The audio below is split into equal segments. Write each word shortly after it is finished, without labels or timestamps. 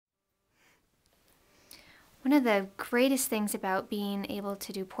One of the greatest things about being able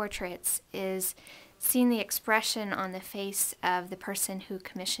to do portraits is seeing the expression on the face of the person who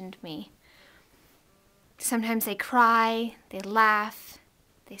commissioned me. Sometimes they cry, they laugh,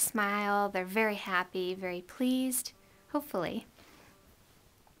 they smile, they're very happy, very pleased, hopefully.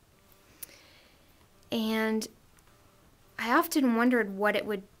 And I often wondered what it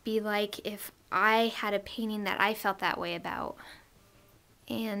would be like if I had a painting that I felt that way about.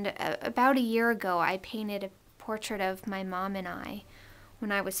 And about a year ago, I painted a portrait of my mom and I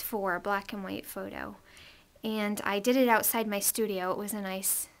when I was 4, a black and white photo. And I did it outside my studio. It was a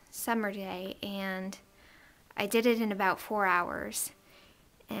nice summer day, and I did it in about 4 hours.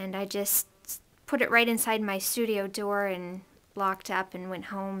 And I just put it right inside my studio door and locked up and went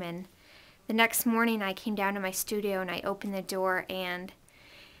home. And the next morning I came down to my studio and I opened the door, and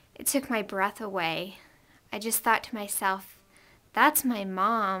it took my breath away. I just thought to myself, that's my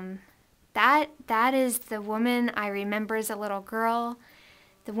mom. That is the woman I remember as a little girl,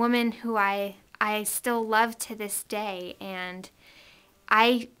 the woman who I still love to this day. And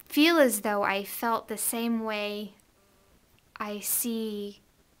I feel as though I felt the same way I see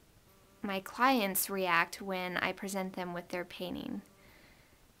my clients react when I present them with their painting.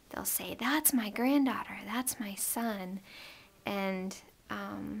 They'll say, that's my granddaughter, that's my son. And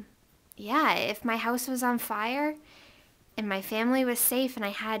yeah, if my house was on fire and my family was safe and I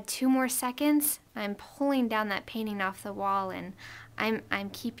had 2 more seconds, I'm pulling down that painting off the wall and I'm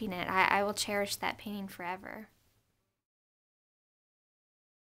keeping it. I will cherish that painting forever.